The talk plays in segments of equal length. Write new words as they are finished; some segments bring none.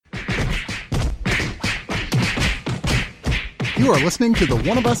You are listening to the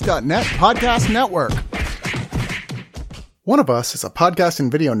oneofus.net podcast network. One of Us is a podcast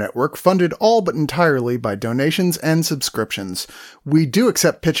and video network funded all but entirely by donations and subscriptions. We do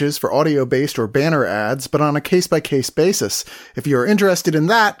accept pitches for audio-based or banner ads, but on a case-by-case basis. If you are interested in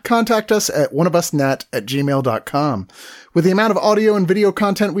that, contact us at oneofusnet@gmail.com. With the amount of audio and video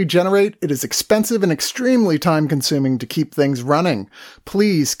content we generate, it is expensive and extremely time-consuming to keep things running.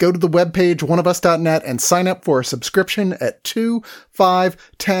 Please go to the webpage oneofus.net and sign up for a subscription at $2, $5,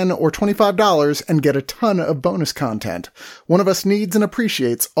 $10, or $25 and get a ton of bonus content. One of Us needs and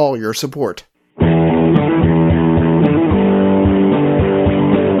appreciates all your support.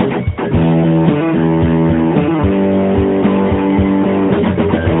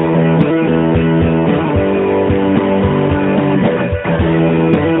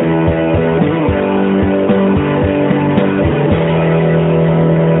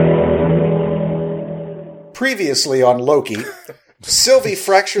 Previously on Loki, Sylvie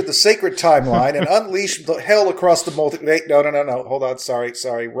fractured the sacred timeline and unleashed the hell across the multi... Wait, no. Hold on. Sorry.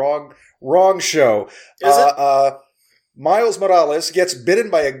 Wrong show. Is it? Miles Morales gets bitten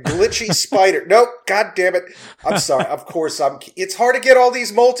by a glitchy spider. Nope. God damn it. I'm sorry. Of course, it's hard to get all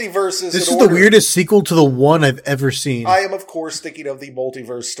these multiverses This in is order. the weirdest sequel to the one I've ever seen. I am, of course, thinking of the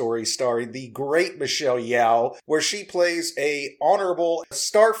multiverse story starring the great Michelle Yeoh, where she plays a honorable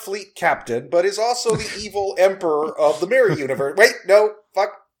Starfleet captain, but is also the evil emperor of the Mirror Universe. Wait, no, fuck,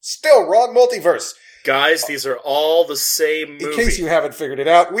 still wrong multiverse. Guys, these are all the same movie. In case you haven't figured it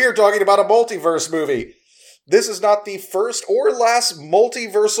out, we are talking about a multiverse movie. This is not the first or last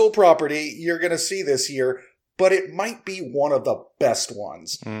multiversal property you're going to see this year, but it might be one of the best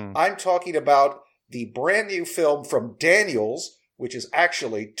ones. I'm talking about the brand new film from Daniels, which is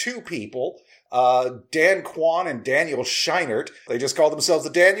actually two people, Dan Kwan and Daniel Scheinert. They just call themselves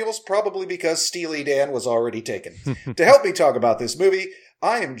the Daniels, probably because Steely Dan was already taken. To help me talk about this movie,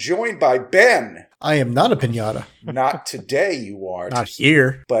 I am joined by Ben. I am not a piñata. Not today, you aren't. Not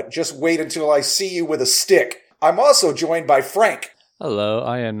here. But just wait until I see you with a stick. I'm also joined by Frank. Hello,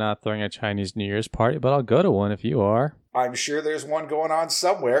 I am not throwing a Chinese New Year's party, but I'll go to one if you are. I'm sure there's one going on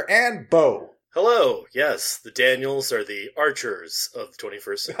somewhere. And Bo. Hello, yes, the Daniels are the archers of the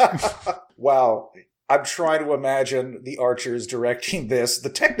 21st century. Wow. I'm trying to imagine the Archers directing this. The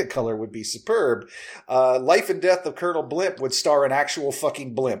Technicolor would be superb. Life and Death of Colonel Blimp would star an actual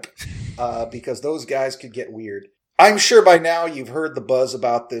fucking blimp, because those guys could get weird. I'm sure by now you've heard the buzz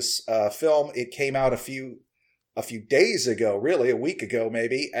about this film. It came out a few days ago, really, a week ago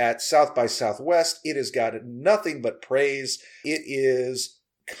maybe, at South by Southwest. It has got nothing but praise. It is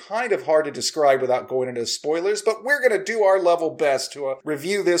kind of hard to describe without going into spoilers, but we're going to do our level best to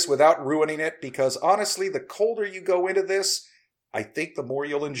review this without ruining it, because honestly, the colder you go into this, I think the more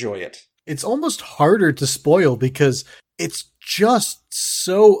you'll enjoy it. It's almost harder to spoil because it's just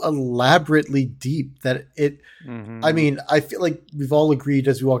so elaborately deep that it, I mean, I feel like we've all agreed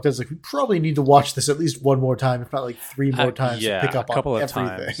as we walked in, it's like, we probably need to watch this at least one more time, if not like three more times to pick up a couple on of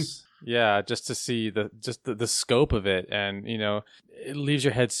everything. times. Yeah, just to see the scope of it, and it leaves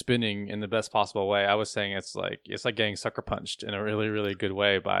your head spinning in the best possible way. I was saying it's like getting sucker punched in a really, really good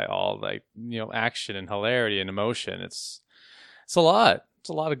way by all action and hilarity and emotion. It's a lot. It's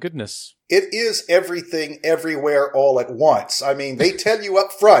a lot of goodness. It is everything, everywhere, all at once. I mean, they tell you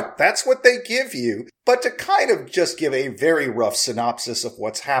up front, that's what they give you. But to kind of just give a very rough synopsis of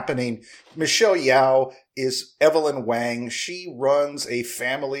what's happening, Michelle Yeoh is Evelyn Wang. She runs a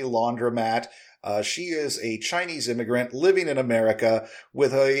family laundromat. She is a Chinese immigrant living in America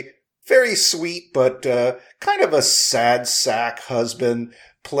with a very sweet but kind of a sad sack husband,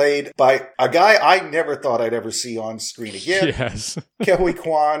 played by a guy I never thought I'd ever see on screen again. Yes. Ke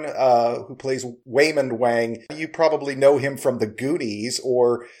Kwan, who plays Waymond Wang. You probably know him from The Goonies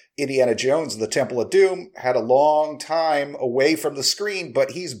or Indiana Jones and the Temple of Doom. Had a long time away from the screen, but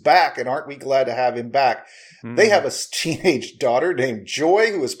he's back, and aren't we glad to have him back? They have a teenage daughter named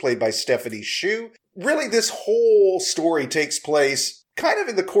Joy, who is played by Stephanie Hsu. Really, this whole story takes place kind of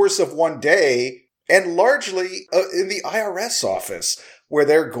in the course of one day, and largely in the IRS office, where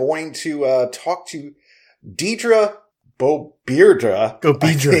they're going to talk to Deidre Bobedra.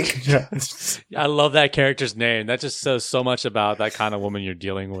 I love that character's name. That just says so much about that kind of woman you're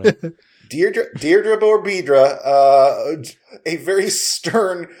dealing with. Deirdre Bobedra, a very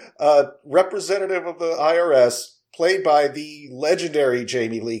stern representative of the IRS, played by the legendary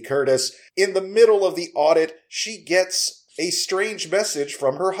Jamie Lee Curtis. In the middle of the audit, she gets a strange message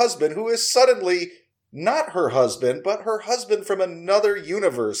from her husband, who is suddenly not her husband, but her husband from another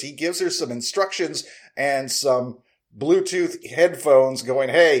universe. He gives her some instructions and some Bluetooth headphones going,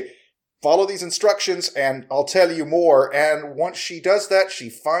 hey, follow these instructions and I'll tell you more. And once she does that, she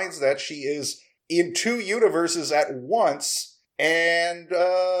finds that she is in 2 universes at once. And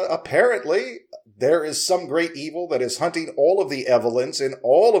apparently there is some great evil that is hunting all of the Evelyns in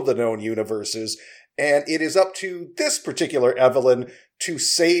all of the known universes. And it is up to this particular Evelyn to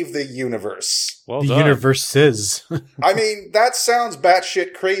save the universe. Well the done. universe is. I mean, that sounds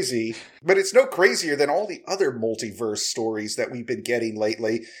batshit crazy, but it's no crazier than all the other multiverse stories that we've been getting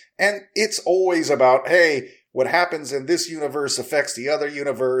lately. And it's always about, hey, what happens in this universe affects the other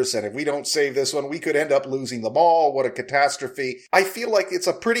universe, and if we don't save this one, we could end up losing them all. What a catastrophe. I feel like it's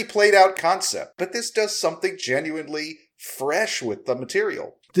a pretty played out concept, but this does something genuinely fresh with the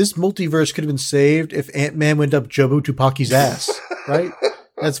material. This multiverse could have been saved if Ant-Man went up Jobu Tupaki's ass, right?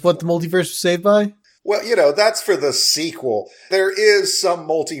 That's what the multiverse was saved by? Well, you know, that's for the sequel. There is some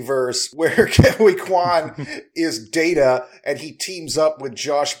multiverse where Ke Kwan is Data and he teams up with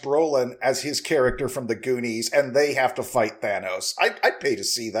Josh Brolin as his character from the Goonies and they have to fight Thanos. I'd pay to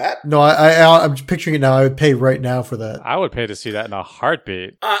see that. No, I'm picturing it now. I would pay right now for that. I would pay to see that in a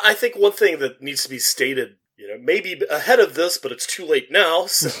heartbeat. I think one thing that needs to be stated, maybe ahead of this, but it's too late now,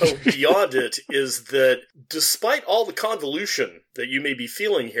 so beyond it, is that despite all the convolution that you may be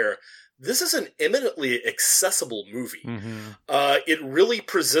feeling here, this is an eminently accessible movie. Mm-hmm. It really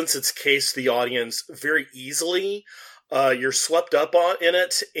presents its case to the audience very easily. You're swept up in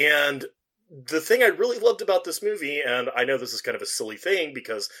it, and the thing I really loved about this movie, and I know this is kind of a silly thing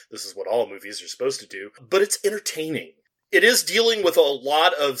because this is what all movies are supposed to do, but it's entertaining. It is dealing with a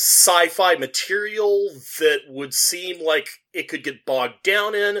lot of sci-fi material that would seem like it could get bogged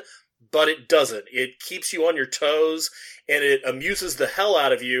down in, but it doesn't. It keeps you on your toes, and it amuses the hell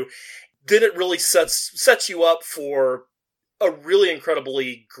out of you. Then it really sets you up for a really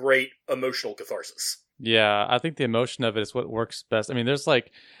incredibly great emotional catharsis. Yeah, I think the emotion of it is what works best. I mean, there's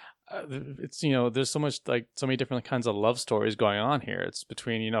like, it's, there's so many different kinds of love stories going on here. It's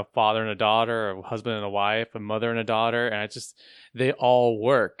between, a father and a daughter, a husband and a wife, a mother and a daughter, and they all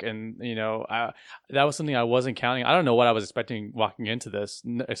work. And, that was something I wasn't counting. I don't know what I was expecting walking into this,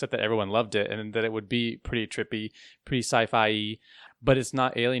 except that everyone loved it and that it would be pretty trippy, pretty sci-fi-y. But it's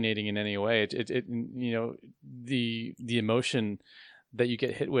not alienating in any way. The emotion that you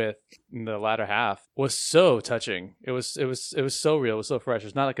get hit with in the latter half was so touching. It was so real. It was so fresh.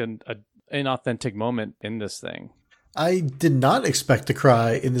 It's not like an inauthentic moment in this thing. I did not expect to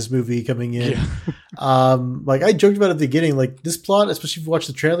cry in this movie coming in. Yeah. I joked about it at the beginning, like this plot, especially if you watch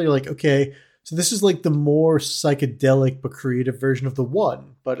the trailer, you're like, okay, so this is like the more psychedelic but creative version of The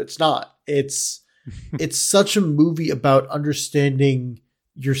One, but it's not. It's such a movie about understanding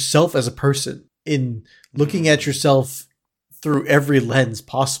yourself as a person, in looking at yourself through every lens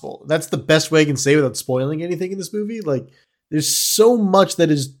possible. That's the best way I can say without spoiling anything in this movie. Like, there's so much that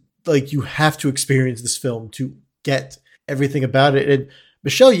is like, you have to experience this film to get everything about it. And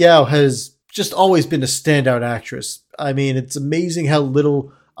Michelle Yeoh has just always been a standout actress. I mean, it's amazing how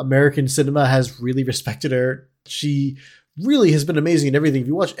little American cinema has really respected her. She really has been amazing in everything. If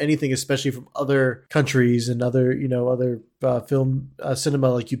you watch anything, especially from other countries and other film cinema,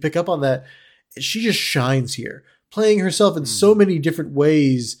 like, you pick up on that. She just shines here, playing herself in so many different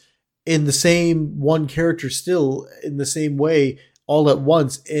ways in the same one character, still in the same way, all at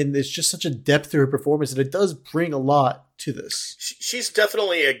once. And it's just such a depth to her performance, and it does bring a lot to this. She's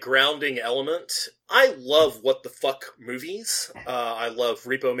definitely a grounding element. I love what the fuck movies. I love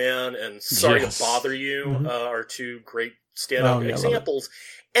Repo Man and Sorry to Bother You are two great stand-up examples.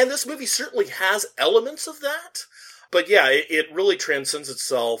 And this movie certainly has elements of that. But yeah, it really transcends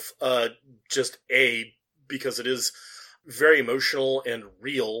itself because it is very emotional and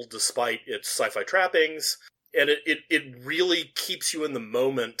real despite its sci-fi trappings. And it really keeps you in the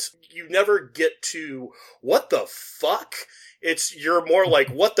moment. You never get to, what the fuck? You're more like,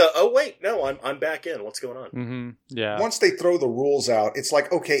 what the, oh wait, no, I'm back in. What's going on? Mm-hmm. Yeah. Once they throw the rules out, it's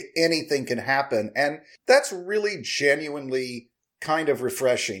like, okay, anything can happen. And that's really genuinely kind of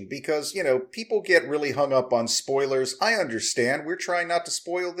refreshing because, people get really hung up on spoilers. I understand. We're trying not to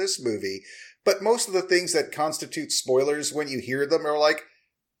spoil this movie. But most of the things that constitute spoilers, when you hear them, are like,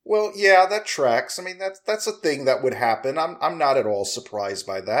 well, yeah, that tracks. I mean, that's a thing that would happen. I'm not at all surprised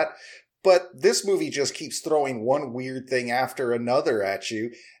by that. But this movie just keeps throwing one weird thing after another at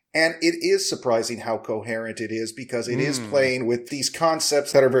you. And it is surprising how coherent it is because it is playing with these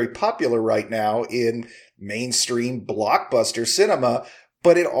concepts that are very popular right now in mainstream blockbuster cinema.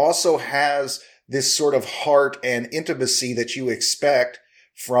 But it also has this sort of heart and intimacy that you expect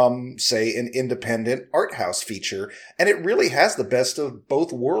from, say, an independent art house feature. And it really has the best of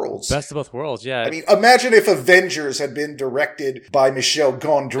both worlds. Best of both worlds, yeah. I mean, imagine if Avengers had been directed by Michel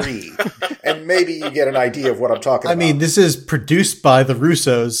Gondry, and maybe you get an idea of what I'm talking about. I mean, this is produced by the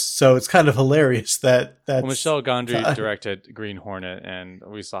Russos, so it's kind of hilarious that well, Michel Gondry directed Green Hornet, and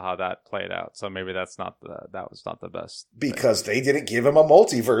we saw how that played out. So maybe that was not the best. Because they didn't give him a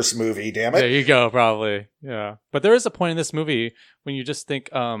multiverse movie, damn it. There you go, probably. Yeah. But there is a point in this movie when you just think,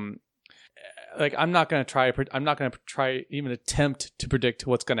 like, I'm not going to try even attempt to predict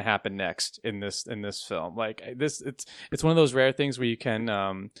what's going to happen next in this film. Like it's one of those rare things where you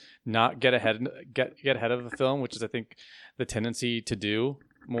can not get ahead of the film, which is, I think, the tendency to do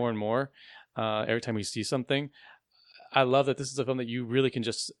more and more every time we see something. I love that this is a film that you really can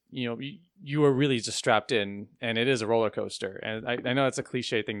just, you are really just strapped in, and it is a roller coaster. And I know it's a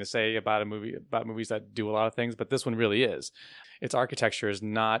cliche thing to say about movies that do a lot of things, but this one really is. Its architecture is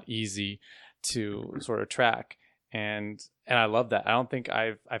not easy to sort of track, and I love that. I don't think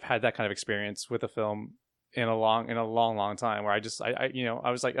I've had that kind of experience with a film in a long time, where I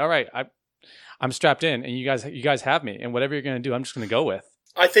was like, all right, I'm strapped in, and you guys have me, and whatever you're going to do, I'm just going to go with.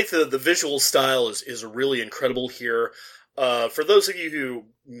 I think the visual style is really incredible here. For those of you who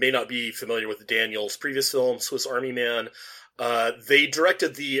may not be familiar with Daniel's previous film, Swiss Army Man, they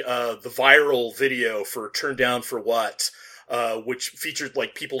directed the viral video for Turn Down for What, which featured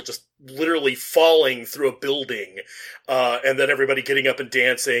like people just literally falling through a building, and then everybody getting up and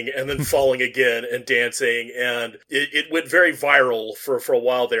dancing, and then falling again and dancing, and it went very viral for a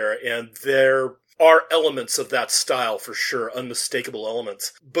while there, and there are elements of that style for sure, unmistakable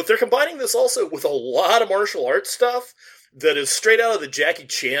elements. But they're combining this also with a lot of martial arts stuff that is straight out of the Jackie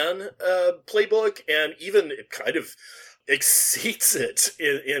Chan playbook, and even it kind of exceeds it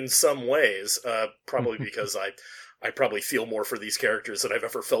in some ways, probably because I probably feel more for these characters than I've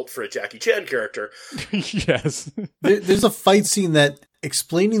ever felt for a Jackie Chan character. Yes. There's a fight scene that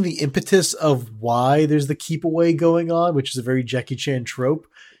explaining the impetus of why there's the keep away going on, which is a very Jackie Chan trope,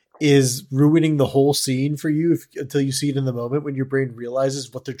 is ruining the whole scene for you until you see it in the moment when your brain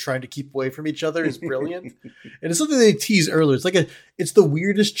realizes what they're trying to keep away from each other is brilliant. And it's something they tease earlier. It's the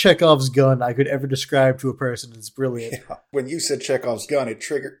weirdest Chekhov's gun I could ever describe to a person. It's brilliant. Yeah. When you said Chekhov's gun, it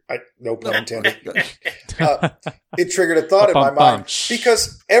triggered, no pun intended. It triggered a thought in my mind,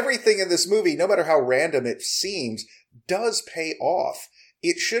 because everything in this movie, no matter how random it seems, does pay off.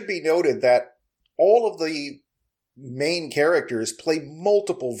 It should be noted that all of the main characters play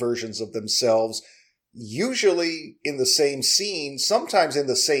multiple versions of themselves, usually in the same scene, sometimes in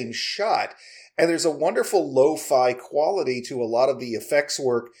the same shot. And there's a wonderful lo-fi quality to a lot of the effects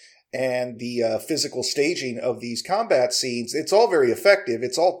work and the physical staging of these combat scenes. It's all very effective.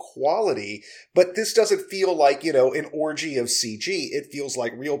 It's all quality, but this doesn't feel like, an orgy of CG. It feels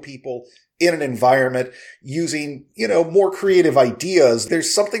like real people in an environment using, more creative ideas.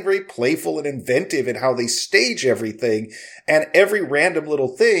 There's something very playful and inventive in how they stage everything, and every random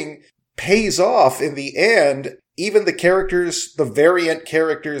little thing pays off in the end. Even the characters, the variant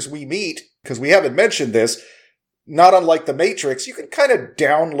characters we meet, because we haven't mentioned this, not unlike The Matrix, you can kind of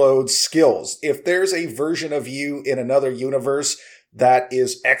download skills. If there's a version of you in another universe that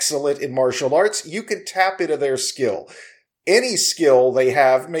is excellent in martial arts, you can tap into their skill. Any skill they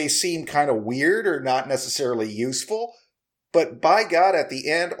have may seem kind of weird or not necessarily useful, but by God, at the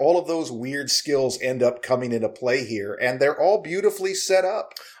end, all of those weird skills end up coming into play here, and they're all beautifully set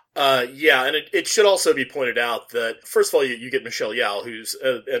up. Yeah, and it should also be pointed out that, first of all, you get Michelle Yeoh, who's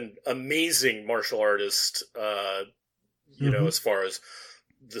an amazing martial artist, as far as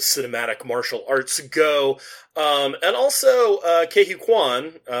the cinematic martial arts go. And also, Ke-Huy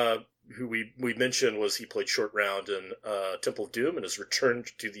Quan, who we mentioned he played Short Round in Temple of Doom and has returned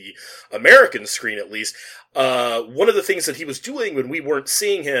to the American screen, at least. One of the things that he was doing when we weren't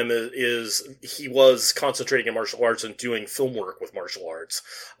seeing him is he was concentrating in martial arts and doing film work with martial arts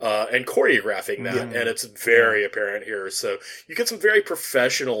and choreographing that. And it's very apparent here. So you get some very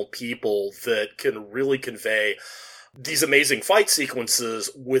professional people that can really convey these amazing fight sequences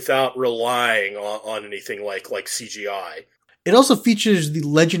without relying on anything like CGI. It also features the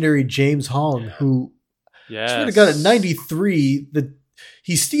legendary James Hong, who, I swear to God, at 93,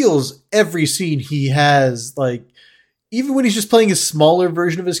 he steals every scene he has. Like, even when he's just playing a smaller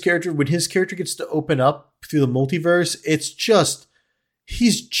version of his character, when his character gets to open up through the multiverse,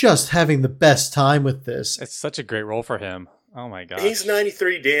 he's just having the best time with this. It's such a great role for him. Oh my God. He's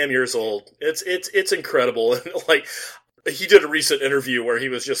 93 damn years old. It's incredible. Like, he did a recent interview where he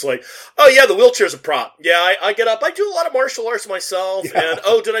was just like, oh yeah, the wheelchair's a prop. Yeah, I get up. I do a lot of martial arts myself. Yeah.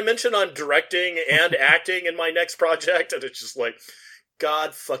 And did I mention I'm directing and acting in my next project? And it's just like,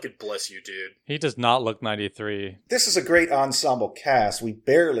 God fucking bless you, dude. He does not look 93. This is a great ensemble cast. We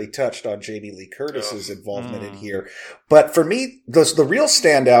barely touched on Jamie Lee Curtis's involvement in here. But for me, the real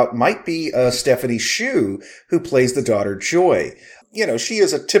standout might be Stephanie Hsu, who plays the daughter Joy. You know, she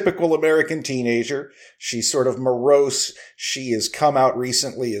is a typical American teenager. She's sort of morose. She has come out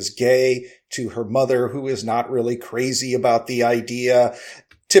recently as gay to her mother, who is not really crazy about the idea.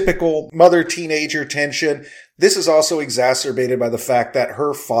 Typical mother-teenager tension. This is also exacerbated by the fact that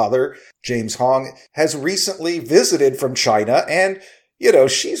her father, James Hong, has recently visited from China, and, you know,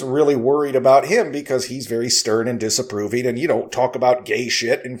 she's really worried about him because he's very stern and disapproving, and you don't talk about gay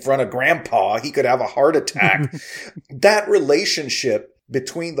shit in front of grandpa. He could have a heart attack. That relationship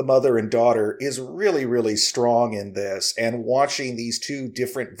between the mother and daughter is really, really strong in this, and watching these two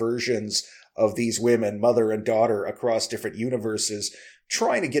different versions of these women, mother and daughter, across different universes,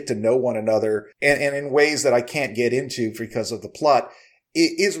 trying to get to know one another, and in ways that I can't get into because of the plot,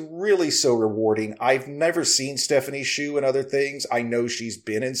 it is really so rewarding. I've never seen Stephanie Hsu in other things. I know she's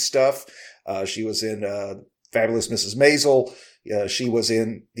been in stuff. She was in Fabulous Mrs. Maisel. She was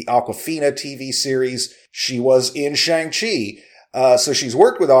in the Awkwafina TV series. She was in Shang-Chi. So she's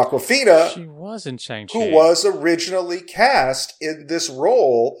worked with Awkwafina. She was in Shang-Chi. Who was originally cast in this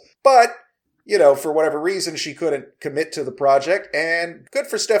role, but you know, for whatever reason, she couldn't commit to the project. And good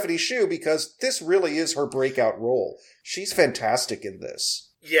for Stephanie Hsu, because this really is her breakout role. She's fantastic in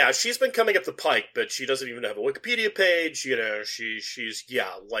this. Yeah, she's been coming up the pike, but she doesn't even have a Wikipedia page. You know,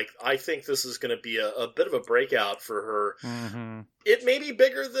 I think this is going to be a bit of a breakout for her. Mm-hmm. It may be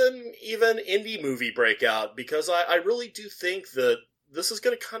bigger than even indie movie breakout, because I really do think that this is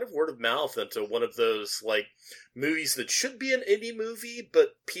going to kind of word of mouth into one of those, like, movies that should be an indie movie,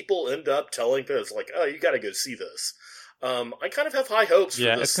 but people end up telling us, like, oh, you got to go see this. I kind of have high hopes for this.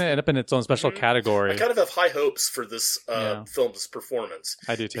 Yeah, it's going to end up in its own special category. I kind of have high hopes for this film's performance.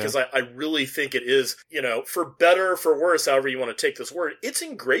 I do, too. Because I really think it is, you know, for better, for worse, however you want to take this word, it's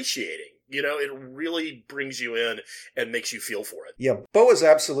ingratiating. You know, it really brings you in and makes you feel for it. Yeah, Bo is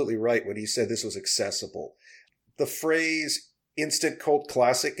absolutely right when he said this was accessible. The phrase instant cult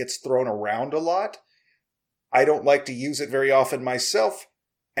classic gets thrown around a lot. I don't like to use it very often myself.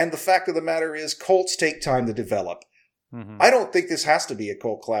 And the fact of the matter is, cults take time to develop. Mm-hmm. I don't think this has to be a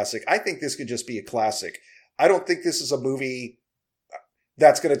cult classic. I think this could just be a classic. I don't think this is a movie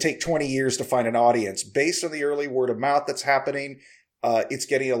that's going to take 20 years to find an audience. Based on the early word of mouth that's happening, it's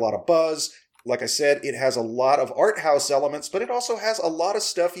getting a lot of buzz. Like I said, it has a lot of art house elements, but it also has a lot of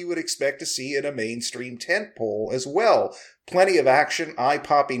stuff you would expect to see in a mainstream tentpole as well. Plenty of action,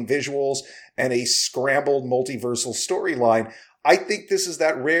 eye-popping visuals, and a scrambled multiversal storyline. I think this is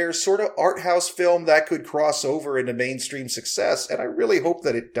that rare sort of art house film that could cross over into mainstream success, and I really hope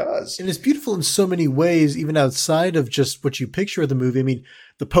that it does. And it's beautiful in so many ways, even outside of just what you picture of the movie. I mean,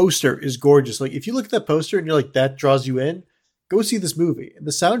 the poster is gorgeous. Like, if you look at that poster and you're like, that draws you in, go see this movie. And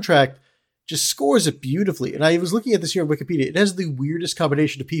the soundtrack just scores it beautifully. And I was looking at this here on Wikipedia. It has the weirdest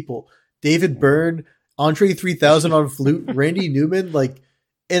combination of people. David Byrne, Andre 3000 on flute, Randy Newman, like,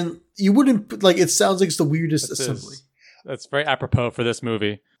 and you wouldn't, like, it sounds like it's the weirdest assembly. That's very apropos for this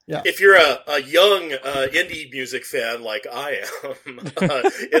movie. Yeah. If you're a young indie music fan like I am,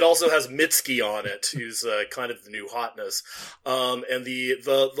 it also has Mitski on it, who's kind of the new hotness. And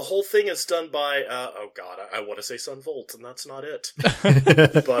the whole thing is done by I want to say Sun Volt, and that's not it.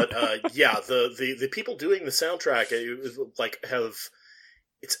 But the people doing the soundtrack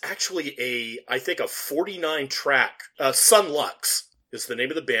it's actually I think a 49 track Sun Lux is the name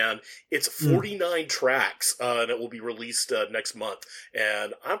of the band. It's 49 tracks, and it will be released next month.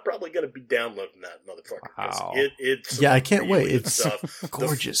 And I'm probably going to be downloading that motherfucker. Wow. It's I can't really wait. It's stuff.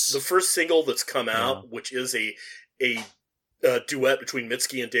 Gorgeous. The first single that's come out, which is a duet between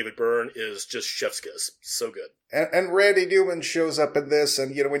Mitski and David Byrne, is just chef's kiss. So good. And Randy Newman shows up in this,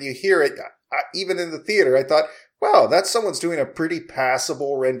 and you know, when you hear it, even in the theater, I thought, wow, someone's doing a pretty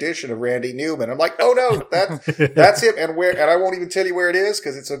passable rendition of Randy Newman. I'm like, oh no, that's him. And I won't even tell you where it is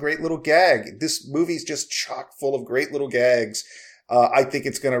because it's a great little gag. This movie's just chock full of great little gags. I think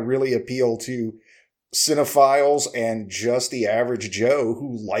it's going to really appeal to cinephiles and just the average Joe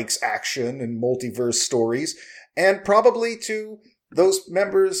who likes action and multiverse stories, and probably to those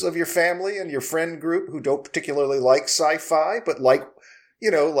members of your family and your friend group who don't particularly like sci-fi, but like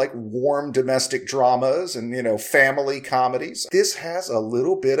warm domestic dramas and, family comedies. This has a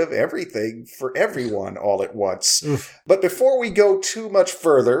little bit of everything for everyone all at once. Oof. But before we go too much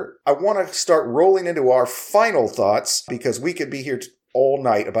further, I want to start rolling into our final thoughts because we could be here all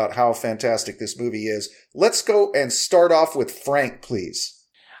night about how fantastic this movie is. Let's go and start off with Frank, please.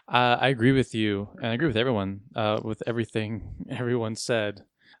 I agree with you, and I agree with everyone, with everything everyone said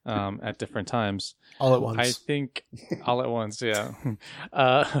at different times. All at once. I think all at once, yeah.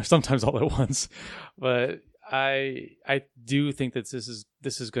 Sometimes all at once, but I do think that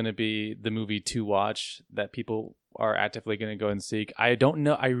this is going to be the movie to watch that people are actively going to go and seek. I don't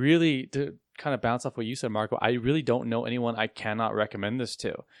know. I really, to kind of bounce off what you said, Marco, I really don't know anyone I cannot recommend this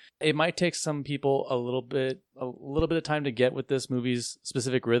to. It might take some people a little bit of time to get with this movie's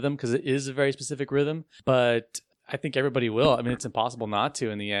specific rhythm, because it is a very specific rhythm, but I think everybody will. I mean, it's impossible not to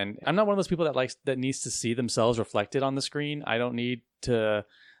in the end. I'm not one of those people that needs to see themselves reflected on the screen. I don't need to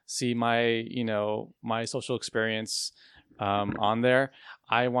see my social experience on there.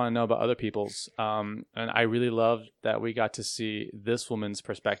 I want to know about other people's. And I really loved that we got to see this woman's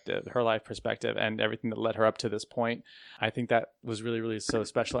perspective, her life perspective, and everything that led her up to this point. I think that was really, really so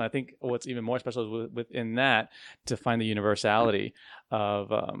special. And I think what's even more special is within that, to find the universality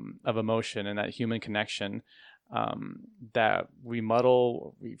of emotion and that human connection that we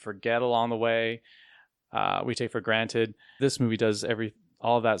muddle, we forget along the way, we take for granted. This movie does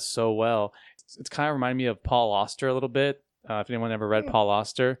all of that so well. It's kind of reminded me of Paul Auster a little bit. If anyone ever read Paul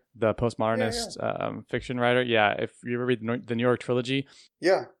Auster, the postmodernist fiction writer. Yeah, if you ever read the New York Trilogy.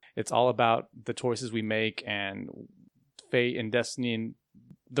 Yeah. It's all about the choices we make and fate and destiny and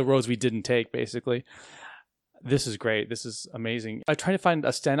the roads we didn't take, basically. This is great. This is amazing. I tried to find a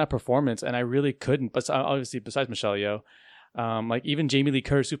standout performance, and I really couldn't. But obviously, besides Michelle Yeoh, like even Jamie Lee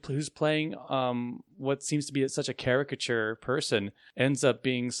Curtis, who's playing what seems to be such a caricature person, ends up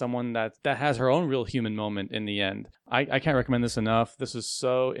being someone that has her own real human moment in the end. I can't recommend this enough. This is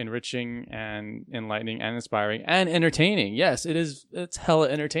so enriching and enlightening and inspiring and entertaining. Yes, it is. It's hella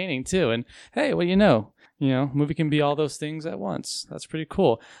entertaining too. And hey, well, movie can be all those things at once. That's pretty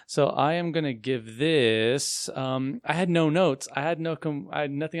cool. So I am going to give this, I had no notes. I had nothing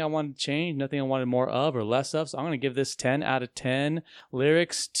I wanted to change, nothing I wanted more of or less of. So I'm going to give this 10 out of 10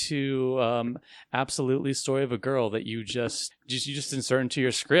 lyrics to Absolutely Story of a Girl that you just insert into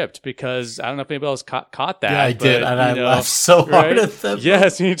your script, because I don't know if anybody else caught that. Yeah, I did. And I laughed so hard at them.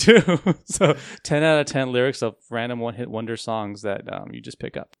 Yes, me too. So 10 out of 10 lyrics of random one-hit wonder songs that you just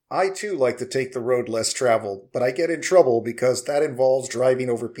pick up. I too like to take the road less traveled, but I get in trouble because that involves driving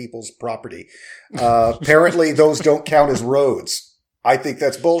over people's property. Apparently those don't count as roads. I think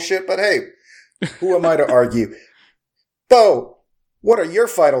that's bullshit, but hey, who am I to argue? Bo, what are your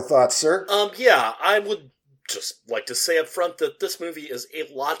final thoughts, sir? Yeah, I would just like to say up front that this movie is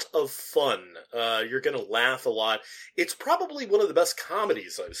a lot of fun. You're going to laugh a lot. It's probably one of the best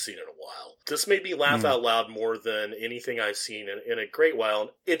comedies I've seen in a while. This made me laugh out loud more than anything I've seen in a great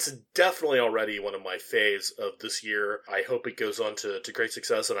while. It's definitely already one of my faves of this year. I hope it goes on to great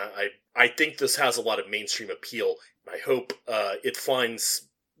success, and I think this has a lot of mainstream appeal. I hope it finds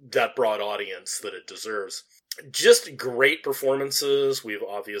that broad audience that it deserves. Just great performances. We've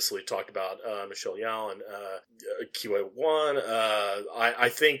obviously talked about Michelle Yeoh and QA1. I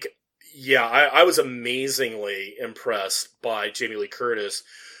think, I was amazingly impressed by Jamie Lee Curtis,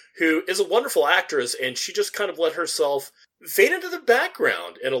 who is a wonderful actress, and she just kind of let herself fade into the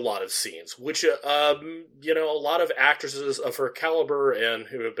background in a lot of scenes, which, a lot of actresses of her caliber and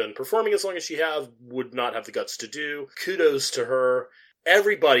who have been performing as long as she have would not have the guts to do. Kudos to her.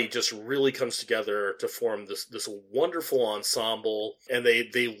 Everybody just really comes together to form this wonderful ensemble, and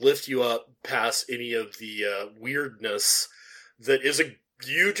they lift you up past any of the weirdness that is a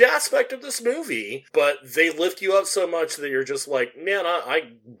huge aspect of this movie, but they lift you up so much that you're just like, man,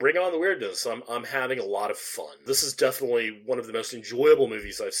 I bring on the weirdness. I'm having a lot of fun. This is definitely one of the most enjoyable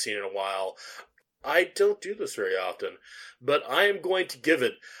movies I've seen in a while. I don't do this very often, but I am going to give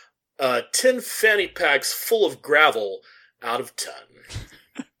it 10 fanny packs full of gravel out of 10.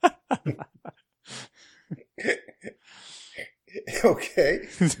 Okay.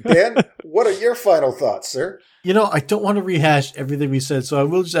 Dan, what are your final thoughts, sir? I don't want to rehash everything we said, so I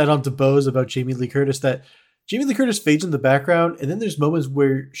will just add on to Bo's about Jamie Lee Curtis that Jamie Lee Curtis fades in the background, and then there's moments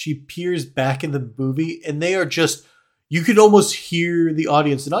where she peers back in the movie, and they are just, you could almost hear the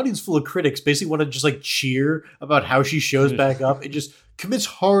audience, an audience full of critics, basically want to just like cheer about how she shows back up. It just commits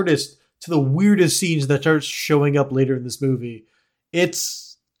hardest to the weirdest scenes that start showing up later in this movie.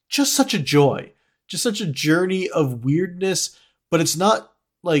 It's just such a joy, just such a journey of weirdness, but it's not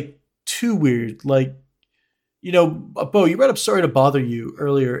like too weird. Like, Bo, you brought up Sorry to Bother You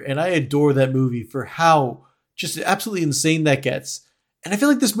earlier, and I adore that movie for how just absolutely insane that gets. And I feel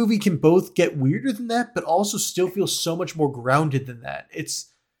like this movie can both get weirder than that, but also still feel so much more grounded than that. It's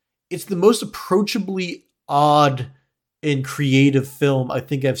the most approachably odd and creative film I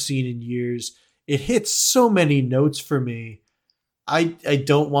think I've seen in years. It hits so many notes for me. I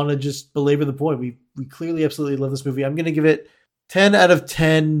don't want to just belabor the point. We clearly absolutely love this movie. I'm going to give it 10 out of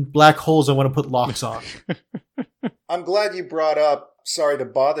 10 black holes I want to put locks on. I'm glad you brought up Sorry to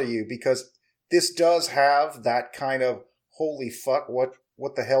Bother You, because this does have that kind of holy fuck,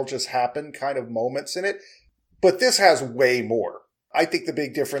 what the hell just happened kind of moments in it. But this has way more. I think the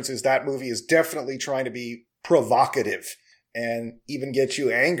big difference is that movie is definitely trying to be provocative and even get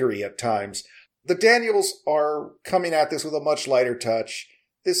you angry at times. The Daniels are coming at this with a much lighter touch.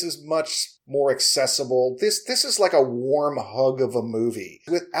 This is much more accessible. This is like a warm hug of a movie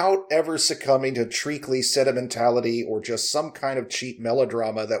without ever succumbing to treacly sentimentality or just some kind of cheap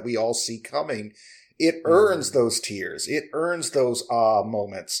melodrama that we all see coming. It earns those tears. It earns those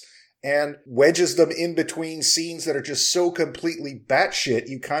moments and wedges them in between scenes that are just so completely batshit,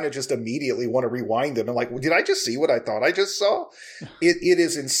 you kind of just immediately want to rewind them and like, did I just see what I thought I just saw? It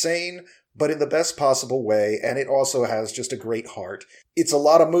is insane, but in the best possible way, and it also has just a great heart. It's a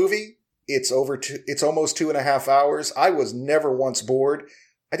lot of movie. It's almost 2.5 hours. I was never once bored.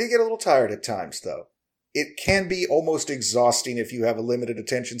 I did get a little tired at times, though. It can be almost exhausting if you have a limited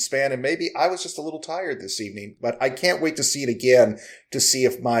attention span, and maybe I was just a little tired this evening, but I can't wait to see it again to see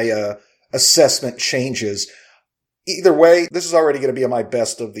if my assessment changes. Either way, this is already going to be my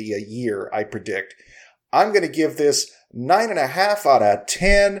best of the year, I predict. I'm going to give this 9.5 out of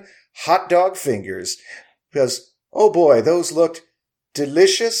 10 hot dog fingers, because, oh boy, those looked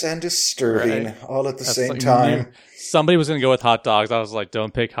delicious and disturbing all at the same time. Somebody was going to go with hot dogs. I was like,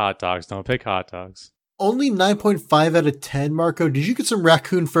 don't pick hot dogs. Don't pick hot dogs. Only 9.5 out of 10, Marco. Did you get some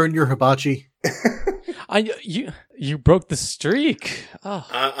raccoon fur in your hibachi? You broke the streak. Oh.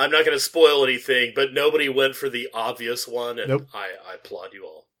 I'm not going to spoil anything, but nobody went for the obvious one, and nope. I applaud you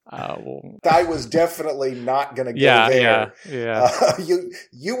all. I was definitely not going to go there. Yeah.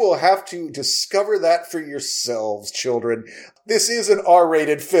 You will have to discover that for yourselves, children. This is an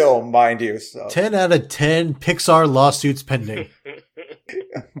R-rated film, mind you. So. 10 out of 10 Pixar lawsuits pending.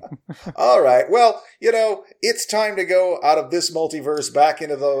 All right. Well, it's time to go out of this multiverse back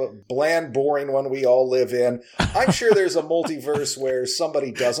into the bland, boring one we all live in. I'm sure there's a multiverse where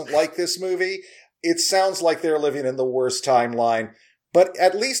somebody doesn't like this movie. It sounds like they're living in the worst timeline. But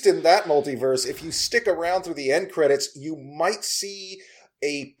at least in that multiverse, if you stick around through the end credits, you might see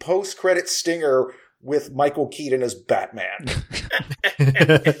a post-credit stinger with Michael Keaton as Batman.